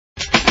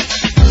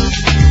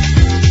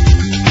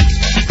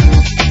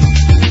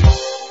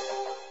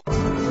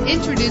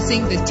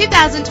Introducing the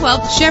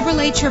 2012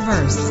 Chevrolet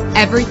Traverse.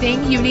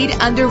 Everything you need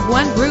under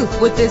one roof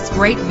with this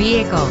great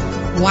vehicle.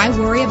 Why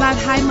worry about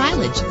high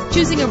mileage?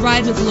 Choosing a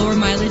ride with lower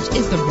mileage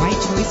is the right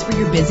choice for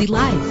your busy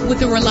life.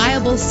 With a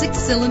reliable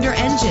 6-cylinder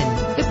engine,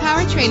 the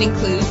powertrain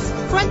includes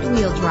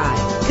front-wheel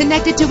drive,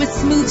 connected to a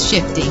smooth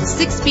shifting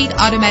 6-speed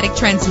automatic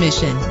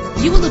transmission.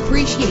 You will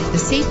appreciate the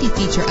safety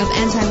feature of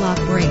anti-lock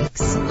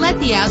brakes. Let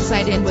the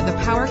outside in with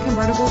a power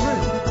convertible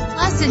roof.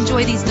 Plus,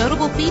 enjoy these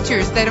notable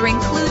features that are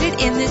included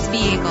in this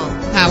vehicle: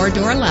 power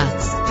door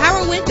locks,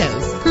 power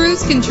windows,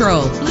 cruise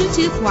control,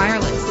 Bluetooth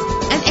wireless,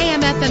 an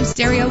AM/FM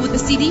stereo with a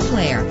CD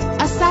player,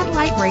 a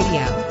satellite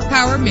radio,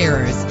 power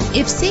mirrors.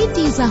 If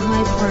safety is a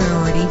high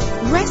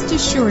priority, rest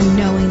assured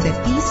knowing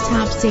that these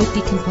top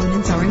safety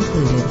components are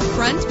included: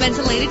 front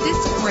ventilated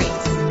disc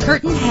brakes,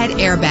 curtain head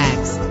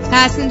airbags,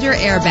 passenger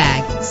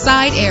airbag,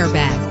 side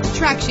airbag,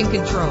 traction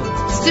control,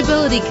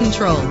 stability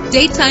control,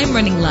 daytime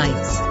running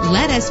lights.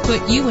 Let us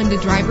put you in the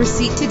driver's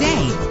seat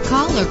today.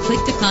 Call or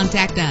click to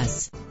contact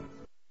us.